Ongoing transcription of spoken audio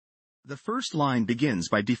The first line begins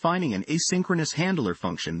by defining an asynchronous handler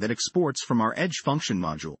function that exports from our Edge function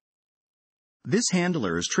module. This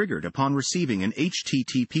handler is triggered upon receiving an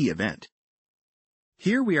HTTP event.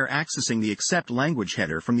 Here we are accessing the accept language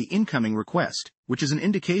header from the incoming request, which is an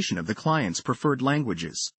indication of the client's preferred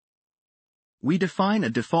languages. We define a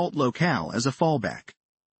default locale as a fallback.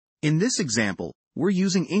 In this example, we're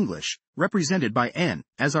using English, represented by N,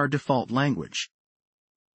 as our default language.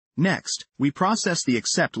 Next, we process the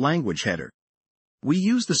accept language header. We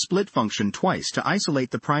use the split function twice to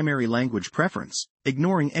isolate the primary language preference,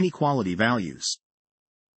 ignoring any quality values.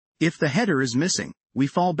 If the header is missing, we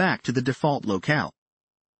fall back to the default locale.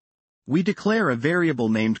 We declare a variable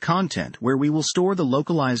named content where we will store the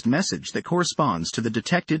localized message that corresponds to the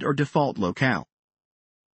detected or default locale.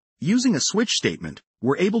 Using a switch statement,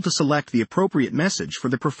 we're able to select the appropriate message for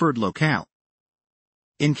the preferred locale.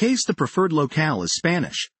 In case the preferred locale is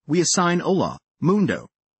Spanish, we assign Hola, Mundo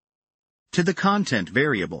to the content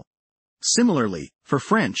variable. Similarly, for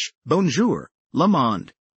French, Bonjour, Le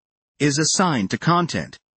Monde is assigned to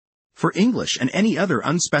content. For English and any other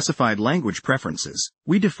unspecified language preferences,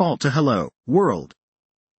 we default to Hello, World.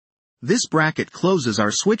 This bracket closes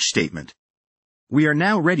our switch statement. We are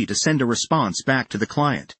now ready to send a response back to the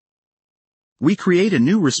client. We create a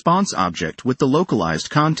new response object with the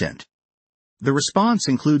localized content. The response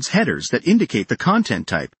includes headers that indicate the content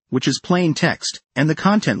type, which is plain text, and the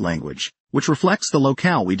content language, which reflects the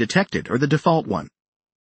locale we detected or the default one.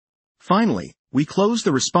 Finally, we close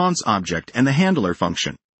the response object and the handler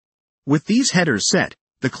function. With these headers set,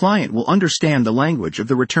 the client will understand the language of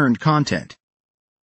the returned content.